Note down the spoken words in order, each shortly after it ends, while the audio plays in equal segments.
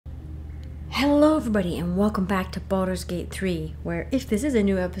Hello everybody and welcome back to Baldur's Gate 3, where if this is a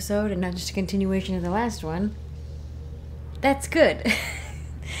new episode and not just a continuation of the last one, that's good.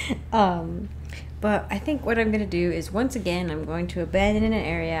 But I think what I'm going to do is once again I'm going to abandon an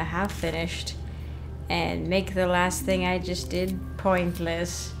area half finished and make the last thing I just did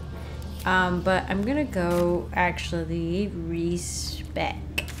pointless. But I'm going to go actually respec.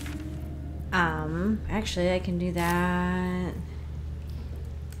 Actually I can do that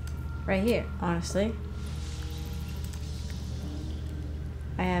right here, honestly.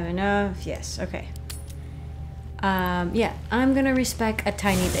 I have enough. Yes, okay. Yeah, I'm gonna respec a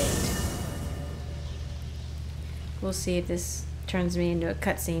tiny bit. We'll see if this turns me into a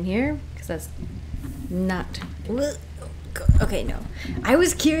cutscene here, because that's not... Okay, no. I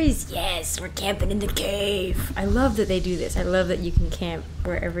was curious. Yes, we're camping in the cave. I love that they do this. I love that you can camp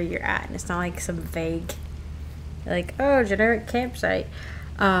wherever you're at, and it's not like some vague, like, oh, generic campsite.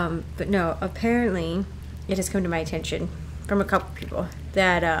 But no, apparently it has come to my attention from a couple people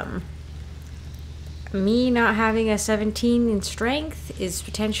that, me not having a 17 in strength is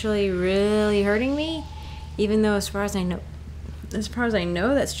potentially really hurting me, even though as far as I know,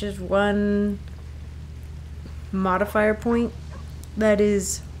 that's just one modifier point that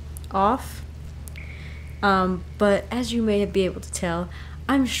is off. But as you may be able to tell,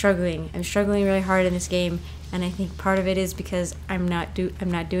 I'm struggling really hard in this game. And I think part of it is because I'm not doing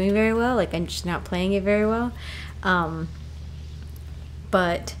very well. Like, I'm just not playing it very well.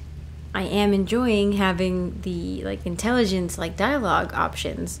 But I am enjoying having the, like, intelligence, like, dialogue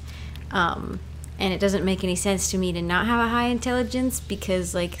options. And it doesn't make any sense to me to not have a high intelligence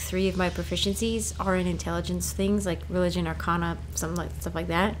because, like, 3 of my proficiencies are in intelligence things, like religion, arcana, stuff like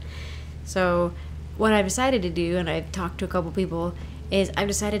that. So what I've decided to do, and I've talked to a couple people, is I've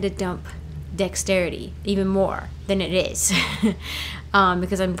decided to dump dexterity even more than it is.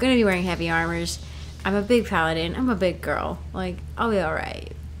 Because I'm gonna be wearing heavy armors. I'm a big paladin. I'm a big girl. Like, I'll be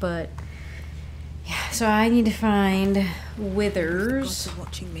alright. But yeah, so I need to find withers.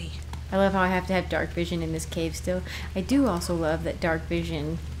 Watching me. I love how I have to have dark vision in this cave still. I do also love that dark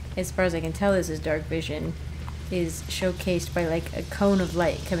vision, as far as I can tell this is dark vision, is showcased by like a cone of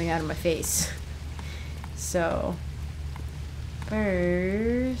light coming out of my face. So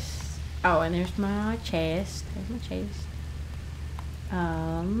first, oh, and there's my chest. There's my chest.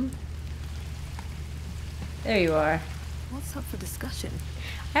 There you are. What's up for discussion?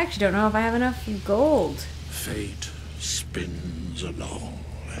 I actually don't know if I have enough gold. Fate spins along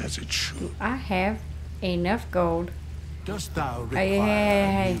as it should. I have enough gold. Dost thou require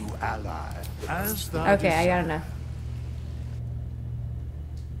Hey. a new ally? As thou Okay, I got enough.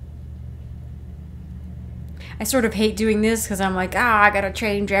 I sort of hate doing this because I'm like, I gotta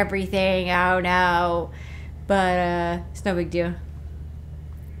change everything. Oh no. But it's no big deal.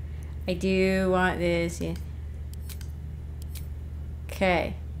 I do want this, yeah.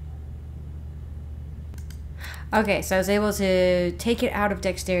 Okay. Okay, so I was able to take it out of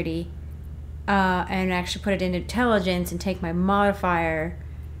dexterity and actually put it into intelligence and take my modifier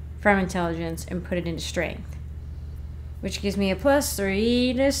from intelligence and put it into strength, which gives me a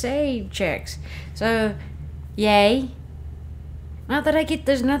 +3 to save checks. So, yay. Not that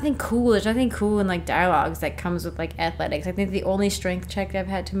there's nothing cool in like dialogues that comes with like athletics. I think the only strength check I've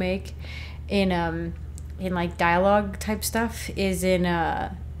had to make in like dialogue type stuff is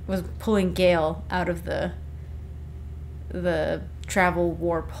was pulling Gale out of the travel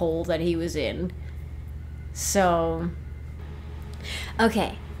warp hole that he was in. So,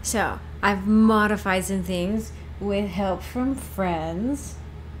 okay, so I've modified some things with help from friends.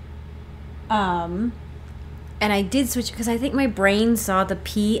 And I did switch because I think my brain saw the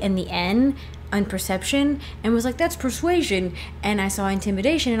P and the N on perception and was like, that's persuasion. And I saw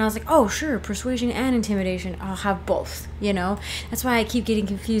intimidation and I was like, oh sure, persuasion and intimidation, I'll have both, you know? That's why I keep getting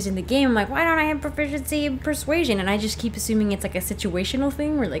confused in the game. I'm like, why don't I have proficiency in persuasion? And I just keep assuming it's like a situational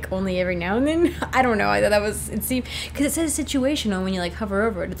thing where like only every now and then. I don't know, I thought that was, it seemed, because it says situational when you like hover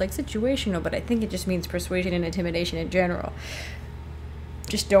over it, it's like situational, but I think it just means persuasion and intimidation in general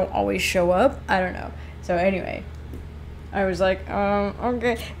just don't always show up. I don't know. So anyway, I was like,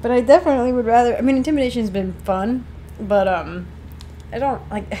 okay. But I definitely would rather, I mean, intimidation's been fun, but, I don't,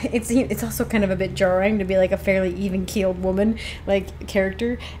 like, it's also kind of a bit jarring to be, like, a fairly even-keeled woman, like,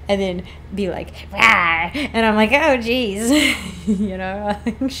 character, and then be like, rah! And I'm like, oh, jeez. You know?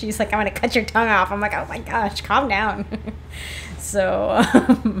 She's like, I'm gonna cut your tongue off. I'm like, oh my gosh, calm down. So,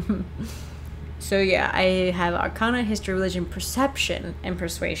 so yeah, I have Arcana, History, Religion, Perception, and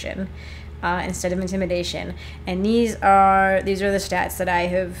Persuasion. instead of intimidation. And these are the stats that I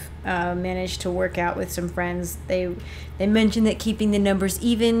have managed to work out with some friends. They mentioned that keeping the numbers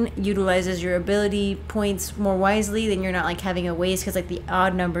even utilizes your ability points more wisely. Then you're not like having a waste, because like the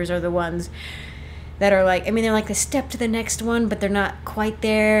odd numbers are the ones that are like, I mean, they're like the step to the next one, but they're not quite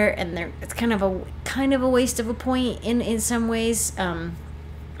there, and it's kind of a waste of a point in some ways.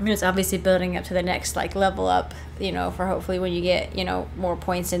 I mean, it's obviously building up to the next like level up, you know, for hopefully when you get, you know, more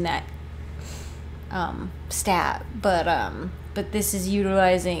points in that stat. But this is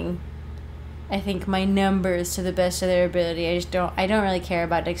utilizing, I think, my numbers to the best of their ability. I don't really care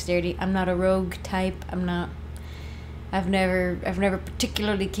about dexterity. I'm not a rogue type. I've never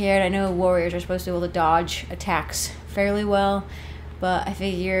particularly cared. I know warriors are supposed to be able to dodge attacks fairly well, but I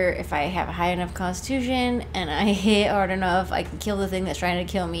figure if I have a high enough constitution and I hit hard enough, I can kill the thing that's trying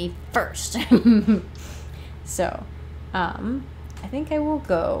to kill me first. So, I think I will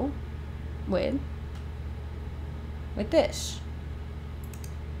go with this.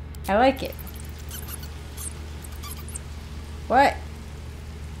 I like it. What?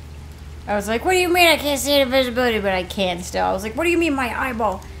 I was like, what do you mean I can't see invisibility? But I can still. I was like, what do you mean my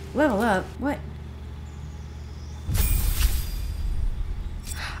eyeball? Level up? What?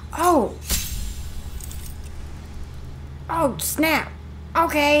 Oh! Oh, snap.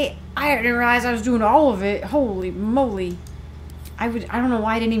 Okay. I didn't realize I was doing all of it. Holy moly. I don't know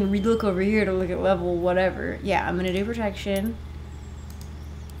why I didn't even look over here to look at level whatever. Yeah, I'm gonna do protection.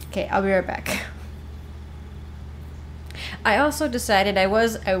 Okay, I'll be right back. I also decided I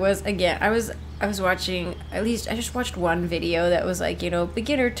was watching, at least I just watched one video that was like, you know,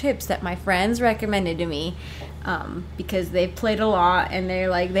 beginner tips that my friends recommended to me, because they've played a lot and they're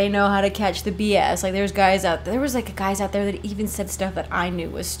like, they know how to catch the BS. Like there was guys out there that even said stuff that I knew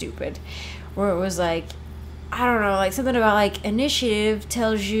was stupid, where it was like, I don't know, like something about like initiative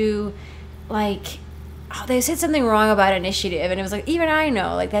tells you like, oh, they said something wrong about initiative, and it was like, even I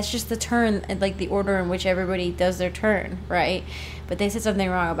know, like that's just the turn and like the order in which everybody does their turn, right? But they said something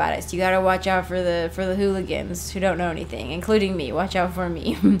wrong about it, so you gotta watch out for the hooligans who don't know anything, including me. Watch out for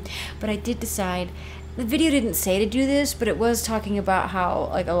me. But I did decide, the video didn't say to do this, but it was talking about how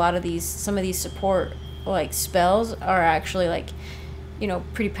like some of these support like spells are actually like, you know,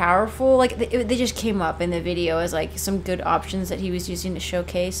 pretty powerful. Like they just came up in the video as like some good options that he was using to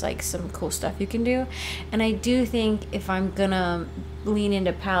showcase like some cool stuff you can do. And I do think if I'm gonna lean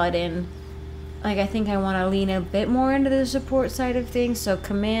into paladin, like I think I want to lean a bit more into the support side of things. So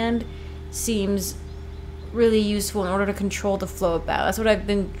command seems really useful in order to control the flow of battle. That's what I've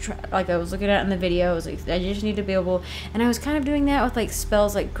been like I was looking at in the video. I was like, I just need to be able, and I was kind of doing that with like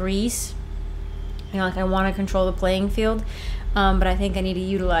spells like grease, you know, like I want to control the playing field. But I think I need to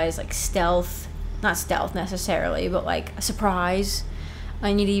utilize like stealth, not stealth necessarily, but like a surprise.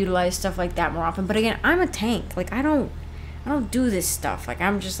 I need to utilize stuff like that more often. But again, I'm a tank. Like I don't do this stuff. Like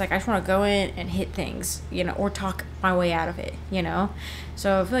I'm just like, I just want to go in and hit things, you know, or talk my way out of it, you know.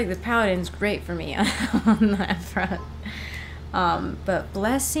 So I feel like the paladin's great for me on that front. But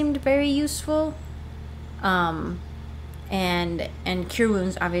bless seemed very useful. And cure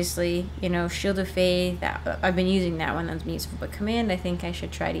wounds, obviously, you know, shield of faith, that I've been using that one, that's been useful, but command I think I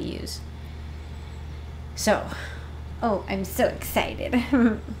should try to use. So, oh, I'm so excited.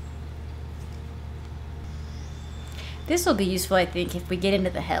 This will be useful, I think, if we get into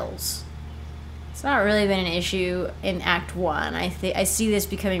the hells. It's not really been an issue in Act 1. I see this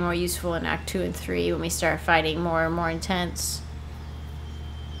becoming more useful in Act 2 and 3 when we start fighting more and more intense.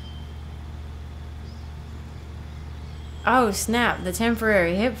 Oh, snap. The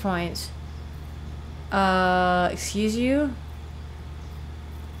temporary hit points. Excuse you?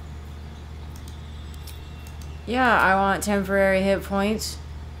 Yeah, I want temporary hit points.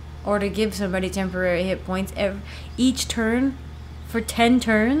 Or to give somebody temporary hit points each turn for 10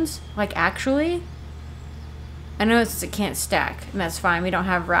 turns? Like, actually? I know it can't stack, and that's fine. We don't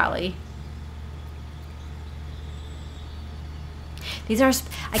have rally. These are,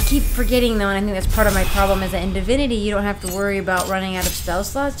 I keep forgetting though, and I think that's part of my problem, is that in Divinity you don't have to worry about running out of spell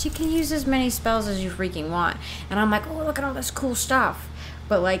slots. You can use as many spells as you freaking want. And I'm like, oh, look at all this cool stuff.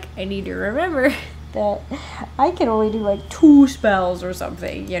 But like, I need to remember that I can only do like 2 spells or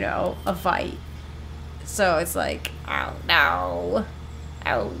something, you know, a fight. So it's like, oh no.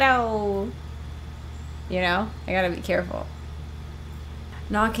 Oh no. You know, I gotta be careful.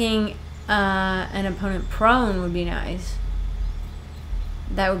 Knocking an opponent prone would be nice.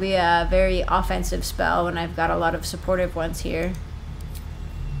 That would be a very offensive spell when I've got a lot of supportive ones here.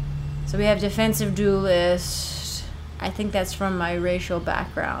 So we have defensive duelist. I think that's from my racial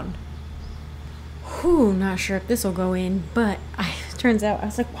background. Whew, not sure if this will go in, but I Turns out, I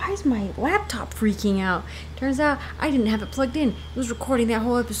was like, why is my laptop freaking out? Turns out, I didn't have it plugged in. It was recording that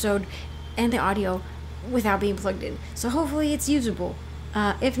whole episode and the audio without being plugged in. So hopefully it's usable.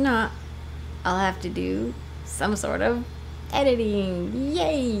 If not, I'll have to do some sort of editing.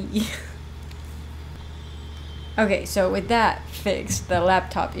 Yay! Okay, so with that fixed, the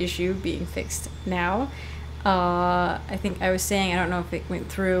laptop issue being fixed now, I think I was saying, I don't know if it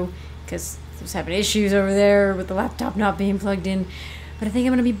went through because I was having issues over there with the laptop not being plugged in, but I think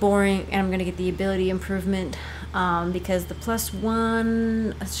I'm going to be boring and I'm going to get the ability improvement because the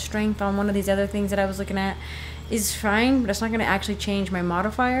 +1 strength on one of these other things that I was looking at is fine, but it's not going to actually change my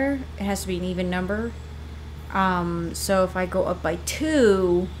modifier. It has to be an even number. So if I go up by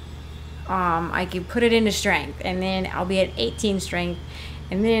 2, I can put it into strength, and then I'll be at 18 strength,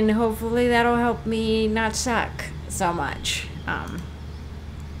 and then hopefully that'll help me not suck so much.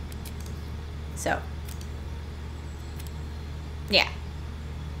 So yeah,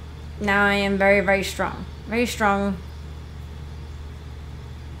 now I am very, very strong, very strong.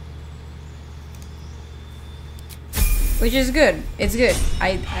 Which is good. It's good.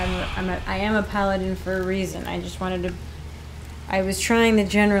 I am a paladin for a reason. I just wanted to. I was trying the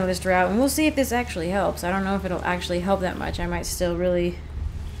generalist route, and we'll see if this actually helps. I don't know if it'll actually help that much. I might still really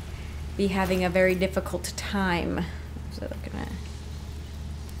be having a very difficult time. What was I looking at?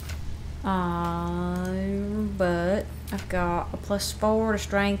 But I've got a +4 to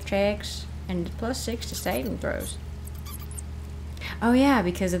strength checks and +6 to saving throws. Oh yeah,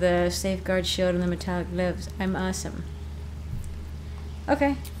 because of the safeguard shield and the metallic gloves. I'm awesome.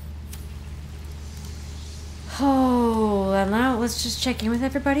 Okay. Oh, and now let's just check in with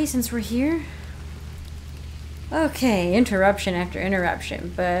everybody since we're here. Okay, interruption after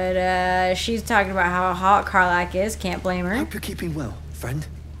interruption, but she's talking about how hot Karlach is. Can't blame her. Hope you're keeping well, friend.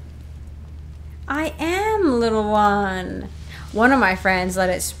 I am, little one. One of my friends let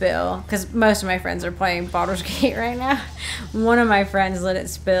it spill, because most of my friends are playing Baldur's Gate right now. One of my friends let it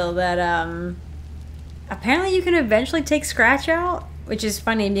spill that apparently you can eventually take Scratch out. Which is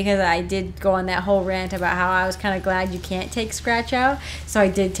funny because I did go on that whole rant about how I was kind of glad you can't take Scratch out. So I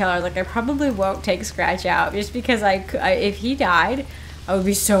did tell her, like, I probably won't take Scratch out just because I if he died, I would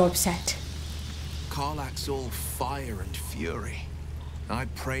be so upset. Karlach's all fire and fury. I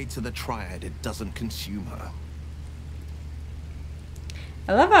pray to the Triad it doesn't consume her.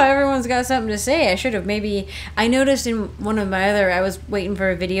 I love how everyone's got something to say. I should have maybe... I noticed in one of my other... I was waiting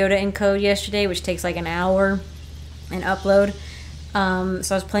for a video to encode yesterday, which takes like an hour and upload. So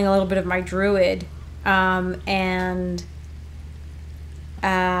I was playing a little bit of my druid, and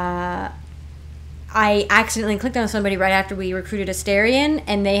I accidentally clicked on somebody right after we recruited Astarion,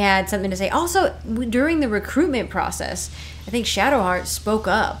 and they had something to say. Also, during the recruitment process, I think Shadowheart spoke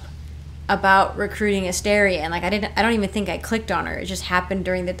up about recruiting Astarion. Like, I don't even think I clicked on her. It just happened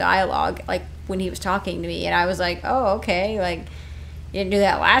during the dialogue, like when he was talking to me, and I was like, oh, okay, like, you didn't do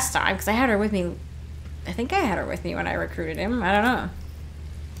that last time, because I had her with me. I think I had her with me when I recruited him. I don't know.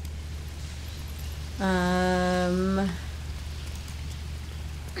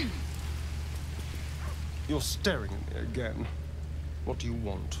 You're staring at me again. What do you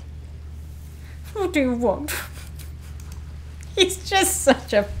want? What do you want? He's just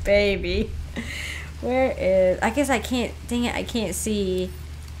such a baby. Where is... I guess I can't... Dang it, I can't see...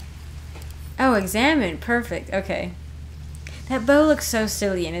 Oh, examine. Perfect. Okay. That bow looks so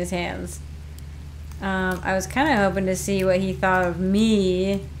silly in his hands. I was kind of hoping to see what he thought of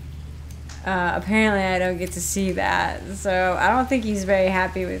me. Apparently I don't get to see that. So I don't think he's very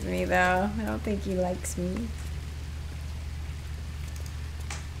happy with me, though. I don't think he likes me.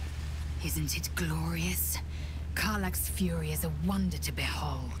 Isn't it glorious? Karlach's fury is a wonder to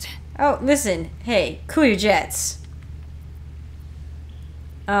behold. Oh, listen. Hey, cool your jets.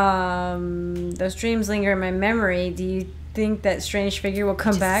 Those dreams linger in my memory. Do you think that strange figure will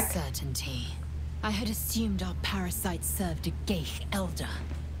come back? Certainty. I had assumed our parasites served a Geich elder,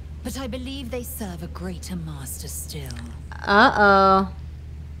 but I believe they serve a greater master still. Uh-oh.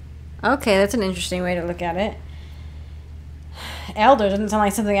 Okay, that's an interesting way to look at it. Elder doesn't sound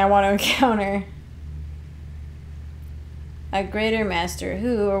like something I want to encounter. A greater master.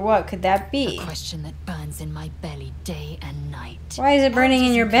 Who or what could that be? A question that burns in my belly day and night. Why is it burning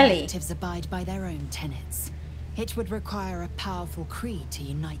in your belly? Collectives abide by their own tenets. It would require a powerful creed to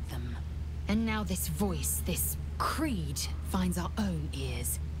unite them. And now this voice, this creed, finds our own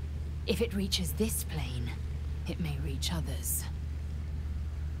ears. If it reaches this plane, it may reach others.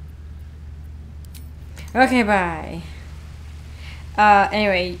 Okay, bye.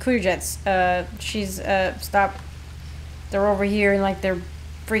 Anyway, clear jets. Stop. They're over here and like they're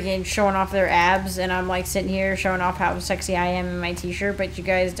freaking showing off their abs, and I'm like sitting here showing off how sexy I am in my t-shirt, but you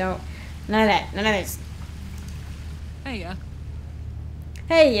guys don't. None of that. None of this. Hey,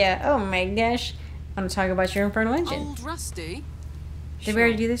 Hey, yeah. Oh my gosh. I'm gonna talk about your infernal engine. Old Rusty. Did we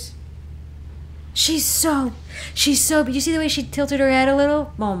already do this? She's so. But you see the way she tilted her head a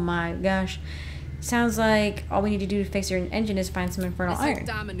little? Oh my gosh. Sounds like all we need to do to fix her engine is find some infernal This iron. old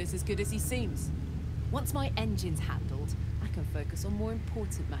Damon is as good as he seems. Once my engine's handled, I can focus on more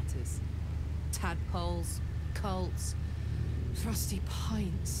important matters. Tadpoles, cults, rusty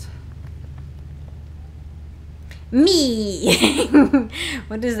pints. Me!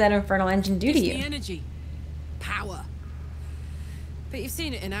 What does that infernal engine do to It's you? the energy. Power. But you've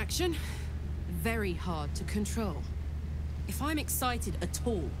seen it in action. Very hard to control. If I'm excited at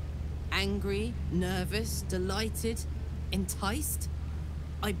all, angry, nervous, delighted, enticed,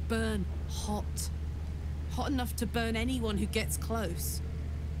 I burn hot. Hot enough to burn anyone who gets close.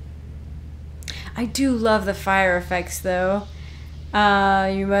 I do love the fire effects, though.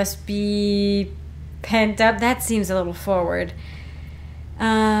 You must be pent up. That seems a little forward.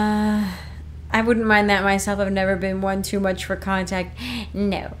 I wouldn't mind that myself. I've never been one too much for contact.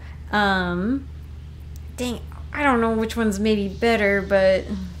 No. Dang, I don't know which one's maybe better, but...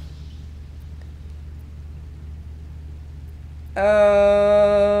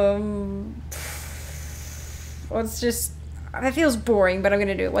 Let's just... That feels boring, but I'm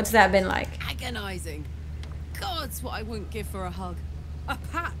gonna do it. What's that been like? Agonizing. God's what I wouldn't give for a hug. A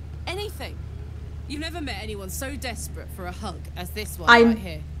pat. Anything. You've never met anyone so desperate for a hug as this one right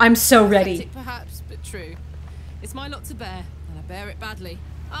here. I'm so ready. Pathetic, perhaps, but true. It's my lot to bear, and I bear it badly.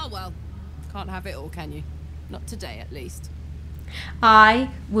 Oh well. Can't have it all, can you? Not today, at least. I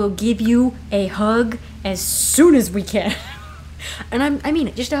will give you a hug as soon as we can. And I mean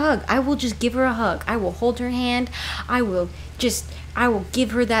it, just a hug. I will just give her a hug. I will hold her hand. I will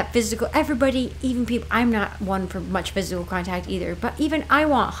give her that physical. Everybody, even people, I'm not one for much physical contact either, but even I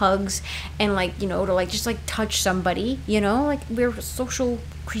want hugs and like, you know, to like just like touch somebody, you know, like we're social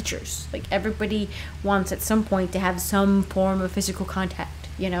creatures. Like everybody wants at some point to have some form of physical contact,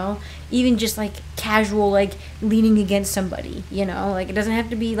 you know, even just like casual, like leaning against somebody, you know, like it doesn't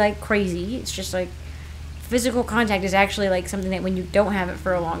have to be like crazy. It's just like physical contact is actually like something that when you don't have it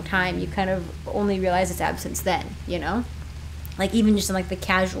for a long time, you kind of only realize its absence then, you know? Like even just in like the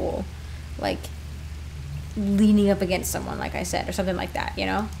casual, like leaning up against someone, like I said, or something like that, you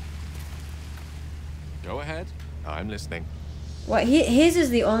know? Go ahead. I'm listening. Well, his is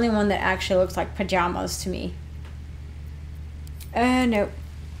the only one that actually looks like pajamas to me. No.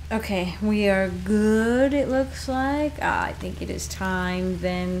 Okay, we are good, it looks like. I think it is time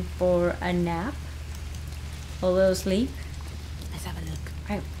then for a nap. A little sleep. Let's have a look.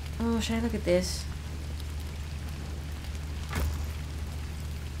 Oh, should I look at this?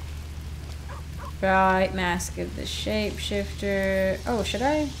 Right, Mask of the Shapeshifter. Oh, should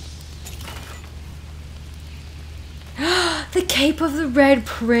I? The Cape of the Red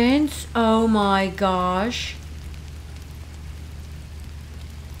Prince. Oh my gosh.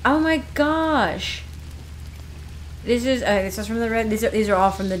 Oh my gosh. This is from the red. These are all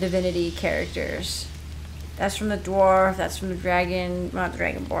from the Divinity characters. That's from the dwarf. That's from the dragon. Not the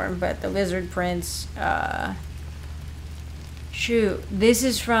dragonborn, but the lizard prince. Shoot, this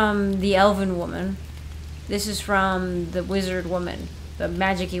is from the elven woman. This is from the wizard woman, the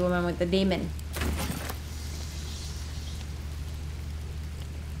magic-y woman with the demon.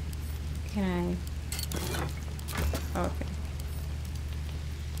 Can I? Okay.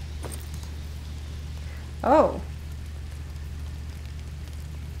 Oh.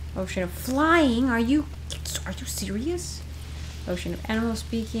 Ocean of flying? Are you serious? Potion of animal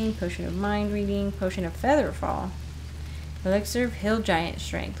speaking, potion of mind reading, potion of feather fall. Elixir of hill giant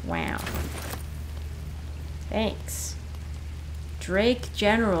strength. Wow. Thanks. Drake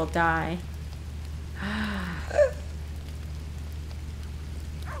general die.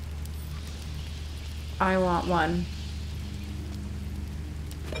 I want one.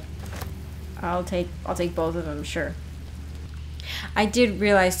 I'll take both of them, sure. I did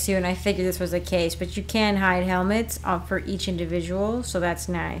realize too, and I figured this was the case, but you can hide helmets for each individual, so that's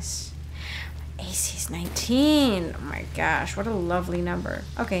nice. AC is 19. Oh my gosh, what a lovely number.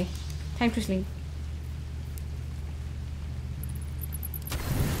 Okay, time to sleep.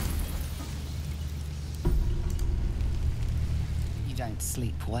 You don't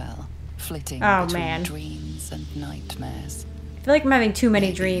sleep well, flitting Oh, between man. dreams and nightmares. I feel like I'm having too many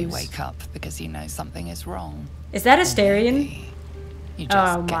Maybe dreams. You wake up because you know something is wrong. Is that Or Astarion? maybe you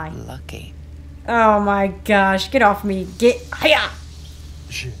just Oh, get my. lucky. Oh my gosh, get off me. Hiya!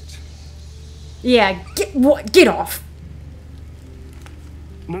 Shit. Yeah, get off.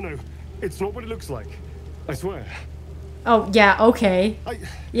 No. It's not what it looks like. I swear. Oh, yeah, okay.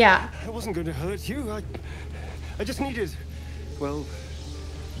 Yeah. I wasn't going to hurt you. I just needed, well,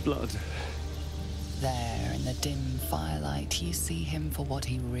 blood. There, in the dim firelight, you see him for what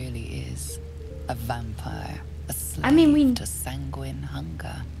he really is. A vampire. A slave to sanguine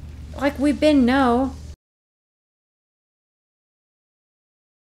hunger. Like we've been, no.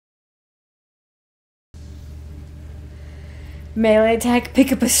 Melee attack,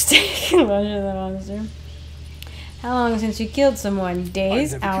 pick up a stick. Larger than monster. How long since you killed someone?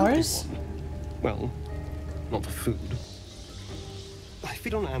 Days? Hours? Well, not for food. I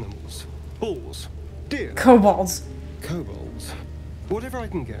feed on animals. Bulls. Deer. Kobolds. Kobolds. Whatever I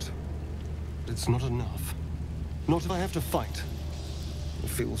can get. But it's not enough. Not if I have to fight. I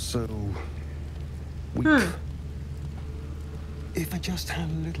feel so weak. If I just had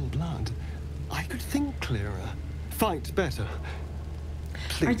a little blood, I could think clearer. Fight better.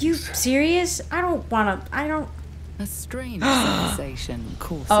 Please. Are you serious? I don't wanna. A strange sensation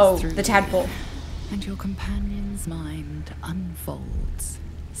courses through the tadpole. you, and your companion's mind unfolds,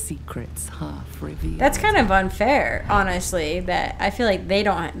 secrets half revealed. That's kind of unfair, honestly. That I feel like they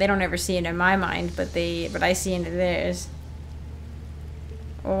don't ever see it in my mind, but I see into theirs.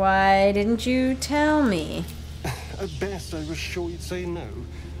 Why didn't you tell me? At best, I was sure you'd say no.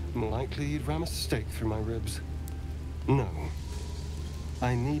 More likely, you'd ram a stake through my ribs. No.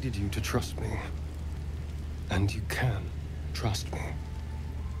 I needed you to trust me. And you can trust me.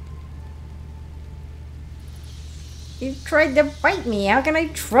 You tried to fight me. How can I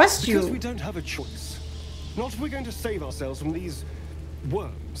trust you? Because we don't have a choice. Not if we're going to save ourselves from these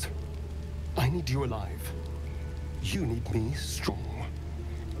worms. I need you alive. You need me strong.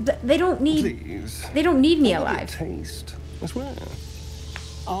 They don't need. Please. They don't need me I'll alive. Taste. I swear.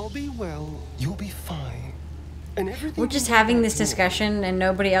 I'll be well. You'll be fine. And everything. We're just having this discussion and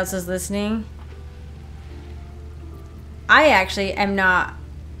nobody else is listening. I actually am not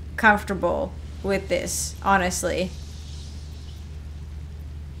comfortable with this, honestly.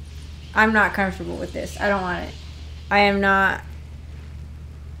 I'm not comfortable with this. I don't want it. I am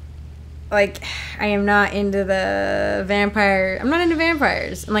not into the vampire. I'm not into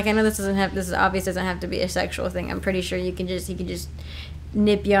vampires. And like, I know this is obvious, doesn't have to be a sexual thing. I'm pretty sure he can just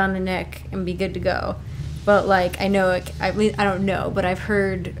nip you on the neck and be good to go. But like, I don't know, but I've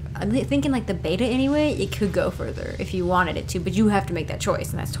heard, I'm thinking like the beta anyway, it could go further if you wanted it to, but you have to make that choice,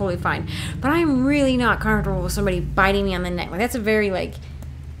 and that's totally fine. But I'm really not comfortable with somebody biting me on the neck. Like, that's a very like,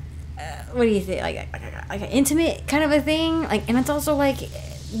 what do you think? Like an intimate kind of a thing. Like, and it's also like,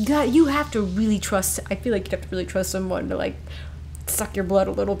 you have to really trust. I feel like you have to really trust someone to like suck your blood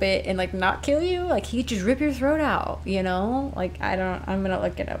a little bit and like not kill you. Like, he could just rip your throat out, you know? Like, I'm gonna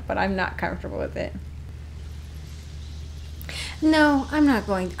look it up, but I'm not comfortable with it. No, I'm not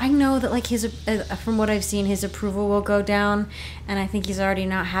going. I know that like his, from what I've seen, his approval will go down, and I think he's already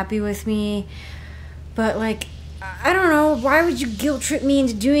not happy with me. But like, I don't know. Why would you guilt trip me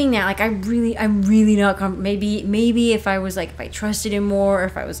into doing that? Like, I'm really not comfortable. Maybe if I was like, if I trusted him more, or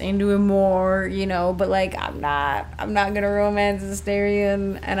if I was into him more, you know. But like, I'm not gonna romance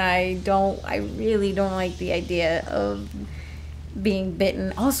Astarion, and I really don't like the idea of being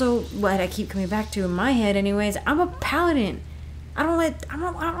bitten. Also, what I keep coming back to in my head, anyways, I'm a paladin. I don't let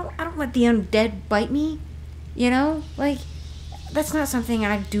the undead bite me, you know? Like, that's not something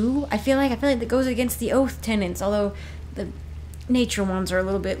I do. I feel like that goes against the oath tenets, although the nature ones are a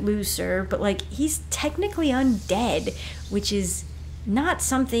little bit looser, but like, he's technically undead, which is not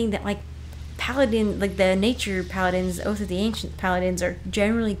something that like paladin, like the nature paladins, Oath of the Ancient paladins are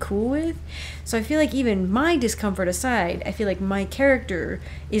generally cool with. So I feel like, even my discomfort aside, I feel like my character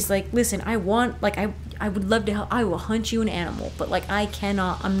is like, listen, I would love to help. I will hunt you an animal, but like,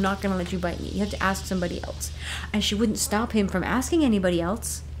 I'm not gonna let you bite me. You have to ask somebody else. And she wouldn't stop him from asking anybody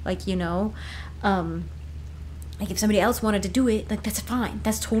else. Like, you know, like if somebody else wanted to do it, like, that's fine.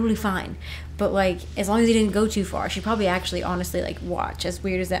 That's totally fine. But like, as long as he didn't go too far, she'd probably actually honestly like watch, as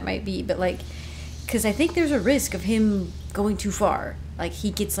weird as that might be. But like, because I think there's a risk of him going too far. Like,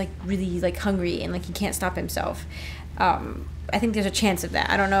 he gets like really like hungry and like he can't stop himself. I think there's a chance of that.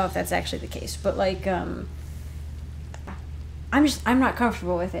 I don't know if that's actually the case, but like, I'm not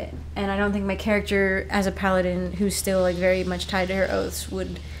comfortable with it, and I don't think my character as a paladin, who's still like very much tied to her oaths,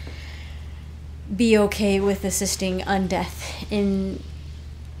 would be okay with assisting undeath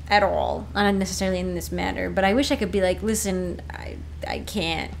at all, not necessarily in this matter. But I wish I could be like, listen, I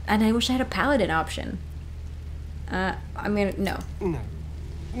can't, and I wish I had a paladin option. No,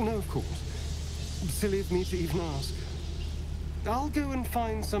 of course. Silly of me to even ask. I'll go and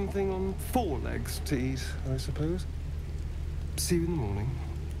find something on 4 legs to eat, I suppose. See you in the morning.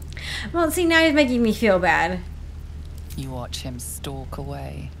 Well, see, now he's making me feel bad. You watch him stalk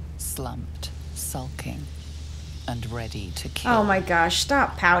away, slumped, sulking, and ready to kill. Oh my gosh,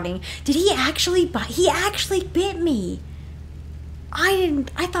 stop pouting. Did he actually bite? He actually bit me.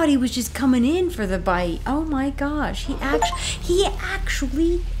 I thought he was just coming in for the bite. Oh my gosh, he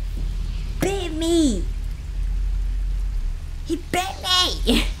actually bit me. He bit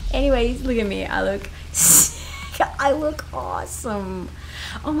me. Anyways, look at me. I look awesome.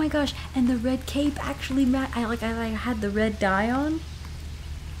 Oh my gosh, and the red cape actually I had the red dye on.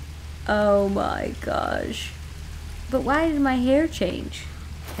 Oh my gosh. But why did my hair change?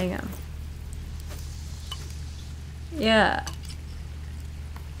 Hang on. Yeah.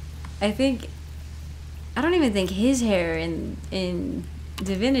 I don't even think his hair in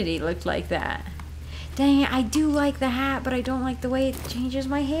Divinity looked like that. Dang it, I do like the hat, but I don't like the way it changes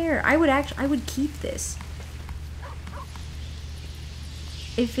my hair. I would keep this.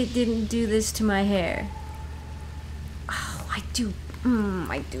 If it didn't do this to my hair. Oh, I do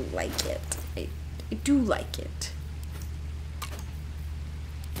like it. I do like it.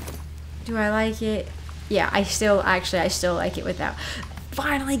 Do I like it? Yeah, I still like it without.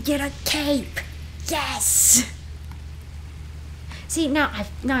 Finally get a cape! Yes! See, now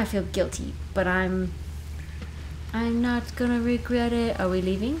I feel guilty, but I'm not gonna regret it. Are we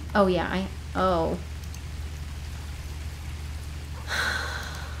leaving? Oh yeah, oh.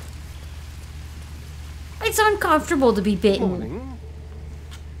 It's uncomfortable to be bitten. Morning.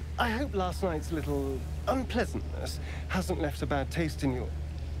 I hope last night's little unpleasantness hasn't left a bad taste in your...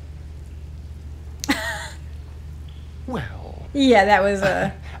 Well... Yeah, that was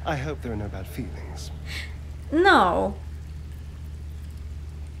a... I hope there are no bad feelings. No.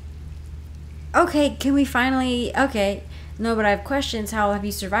 Okay, can we finally... Okay. No, but I have questions. How have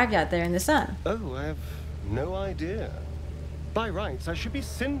you survived out there in the sun? Oh, I have no idea. By rights, I should be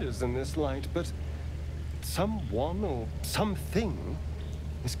cinders in this light, but someone or something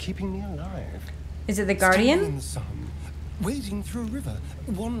is keeping me alive. Is it the Guardian? Standing in the sun, wading through a river,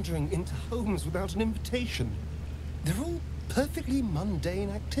 wandering into homes without an invitation. They're all perfectly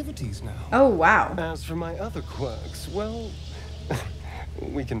mundane activities now. Oh, wow. As for my other quirks, well,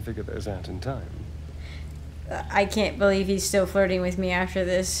 we can figure those out in time. I can't believe he's still flirting with me after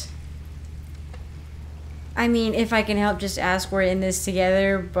this. I mean, if I can help, just ask we're in this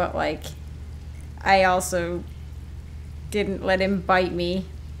together, but, like, I also didn't let him bite me.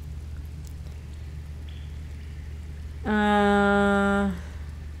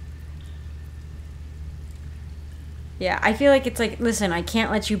 Yeah, I feel like it's like, listen, I can't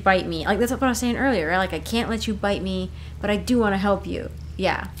let you bite me. Like, that's what I was saying earlier, right? Like, I can't let you bite me, but I do want to help you.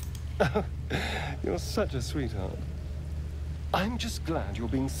 Yeah. You're such a sweetheart. I'm just glad you're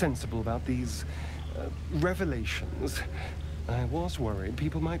being sensible about these revelations. I was worried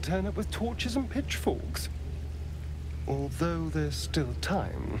people might turn up with torches and pitchforks. Although there's still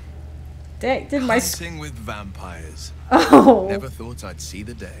time. Did my... Hunting with vampires. Oh. Never thought I'd see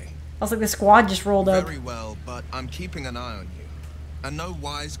the day. I was like, the squad just rolled up. Very well, but I'm keeping an eye on you. And no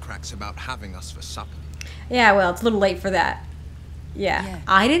wisecracks about having us for supper. Yeah, well, it's a little late for that. Yeah. Yeah.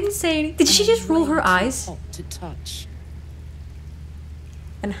 I didn't say anything. Did she just roll her eyes? Hot to touch.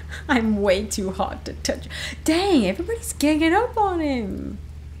 And I'm way too hot to touch. Dang, everybody's ganging up on him.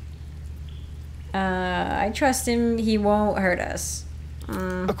 I trust him. He won't hurt us.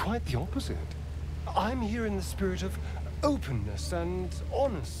 Quite the opposite. I'm here in the spirit of openness and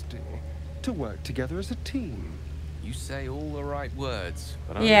honesty to work together as a team. You say all the right words,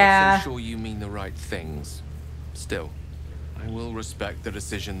 but I'm Yeah. not so sure you mean the right things. Still, I will respect the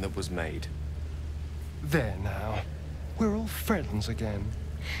decision that was made. There now. We're all friends again.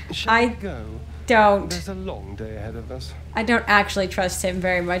 Shall I we go? Don't. There's a long day ahead of us. I don't actually trust him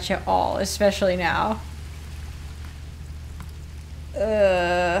very much at all, especially now.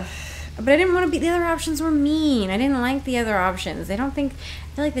 But I didn't want to be... The other options were mean. I didn't like the other options. I feel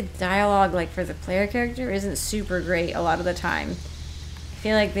like the dialogue, like, for the player character isn't super great a lot of the time. I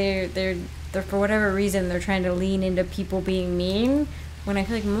feel like they're for whatever reason, they're trying to lean into people being mean, when I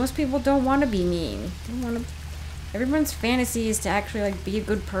feel like most people don't want to be mean. They don't want to... Everyone's fantasy is to actually, like, be a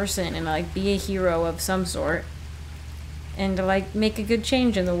good person and, like, be a hero of some sort. And to, like, make a good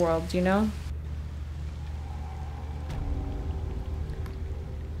change in the world, you know?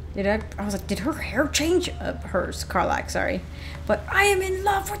 I was like, did her hair change? Hers, Karlach, sorry. But I am in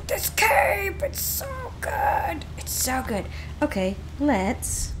love with this cape! It's so good! It's so good. Okay,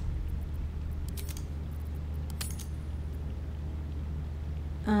 let's...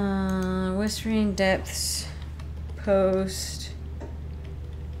 Whispering Depths... Post...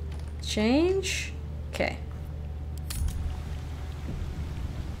 Change? Okay.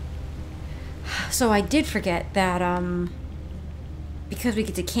 So I did forget that because we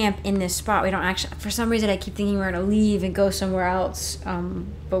get to camp in this spot, we don't actually, for some reason I keep thinking we're gonna leave and go somewhere else,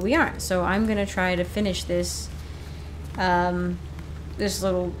 but we aren't. So I'm gonna try to finish this this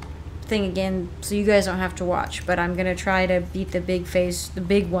little thing again, so you guys don't have to watch, but I'm gonna try to beat the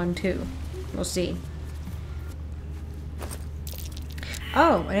big one too. We'll see.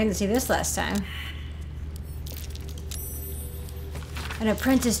 Oh, I didn't see this last time. An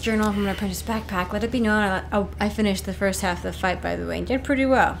apprentice journal from an apprentice backpack. Let it be known I finished the first half of the fight, by the way, and did pretty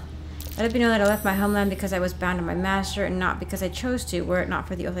well. Let it be known that I left my homeland because I was bound to my master, and not because I chose to. Were it not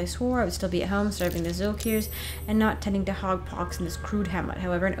for the oath I swore, I would still be at home serving the Zulkirs, and not tending to hog pox in this crude hamlet.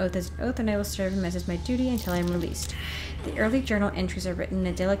 However, an oath is an oath, and I will serve him as is my duty until I am released. The early journal entries are written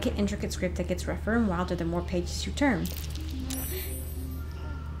in a delicate, intricate script that gets rougher and wilder the more pages you turn.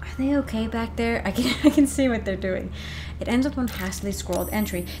 Are they okay back there? I can see what they're doing. It ends with one hastily scrawled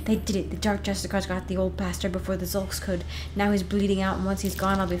entry. They did it. The Dark Justicars got the old bastard before the Zulks could. Now he's bleeding out, and once he's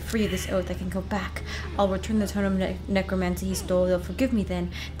gone, I'll be free of this oath. I can go back. I'll return the tome of necromancy he stole. They'll forgive me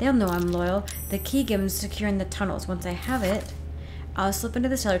then. They'll know I'm loyal. The Keegam's secure in the tunnels. Once I have it, I'll slip into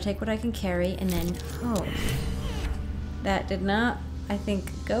the cellar, take what I can carry, and then home. That did not, I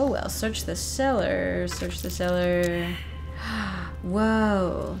think, go well. Search the cellar. Search the cellar.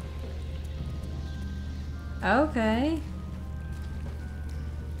 Whoa. Okay.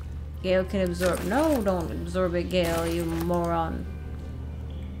 Gale can absorb. No, don't absorb it, Gale, you moron.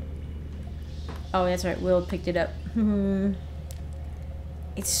 Oh, that's right. Will picked it up.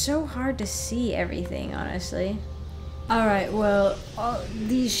 It's so hard to see everything, honestly. Alright, well,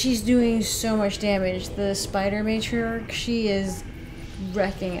 she's doing so much damage. The spider matriarch, she is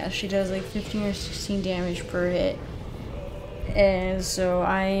wrecking us. She does like 15 or 16 damage per hit. And so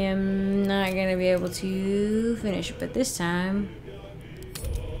I am not going to be able to finish it. But this time,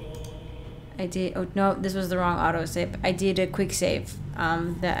 I did... Oh, no, this was the wrong autosave. I did a quick save.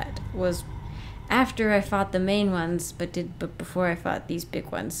 That was after I fought the main ones, but before I fought these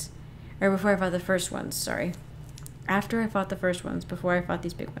big ones. Or before I fought the first ones, sorry. After I fought the first ones, before I fought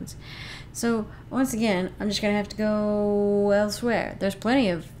these big ones. So, once again, I'm just going to have to go elsewhere. There's plenty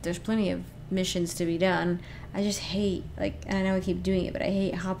of missions to be done. I just hate, like, and I know I keep doing it, but I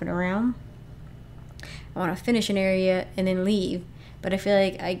hate hopping around. I want to finish an area and then leave, but I feel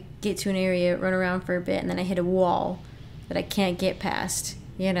like I get to an area, run around for a bit, and then I hit a wall that I can't get past,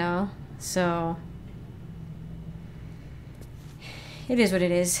 you know? So, it is what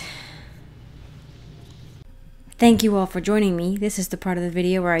it is. Thank you all for joining me. This is the part of the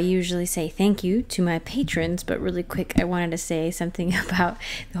video where I usually say thank you to my patrons, but really quick, I wanted to say something about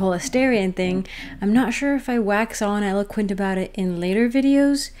the whole Astarion thing. I'm not sure if I wax on eloquent about it in later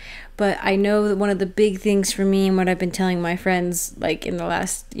videos, but I know that one of the big things for me and what I've been telling my friends, like in the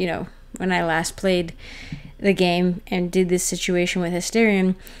last, you know, when I last played the game and did this situation with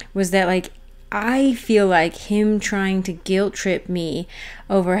Astarion, was that, like, I feel like him trying to guilt trip me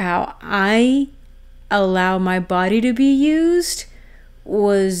over how I allow my body to be used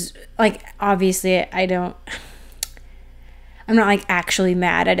was, like, obviously I'm not like actually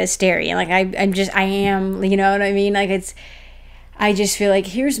mad at Astarion. Like I am, you know what I mean? Like I just feel like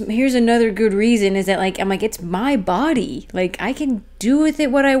here's another good reason is that, like, I'm like, it's my body. Like, I can do with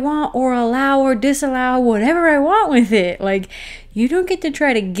it what I want, or allow or disallow whatever I want with it. Like, you don't get to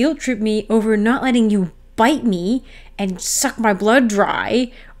try to guilt trip me over not letting you bite me and suck my blood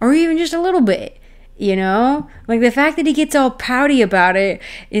dry, or even just a little bit. You know, like, the fact that he gets all pouty about it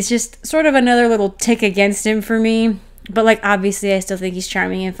is just sort of another little tick against him for me. But, like, obviously I still think he's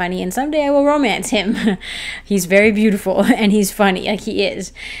charming and funny, and someday I will romance him. He's very beautiful and he's funny, like he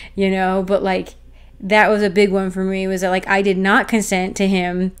is, you know. But, like, that was a big one for me, was that, like, I did not consent to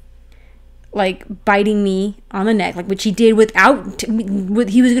him, like, biting me on the neck, like, which he did without,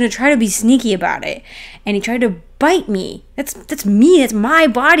 he was going to try to be sneaky about it, and he tried to bite me. That's me, that's my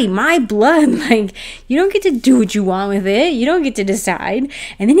body, my blood. Like, you don't get to do what you want with it, you don't get to decide.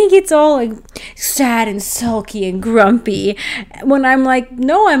 And then he gets all, like, sad and sulky and grumpy when I'm like,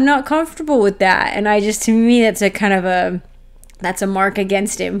 no, I'm not comfortable with that. And I just, to me, that's a kind of that's a mark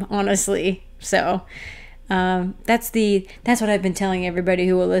against him, honestly. So that's what I've been telling everybody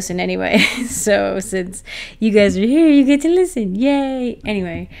who will listen anyway. So since you guys are here, you get to listen. Yay.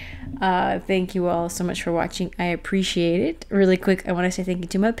 Anyway, Thank you all so much for watching. I appreciate it. Really quick, I want to say thank you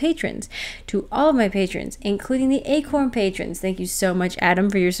to my patrons, to all of my patrons, including the Acorn patrons. Thank you so much, Adam,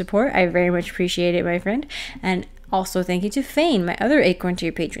 for your support. I very much appreciate it, my friend. And also thank you to Fane, my other Acorn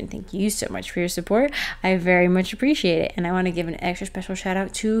tier patron. Thank you so much for your support. I very much appreciate it. And I want to give an extra special shout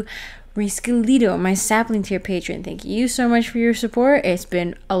out to Riscalito, my sapling tier patron. Thank you so much for your support. It's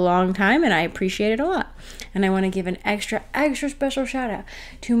been a long time and I appreciate it a lot. And I want to give an extra special shout out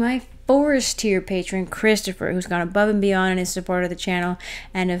to my forest tier patron, Christopher, who's gone above and beyond in his support of the channel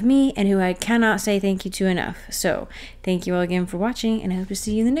and of me, and who I cannot say thank you to enough. So thank you all again for watching, and I hope to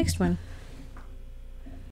see you in the next one.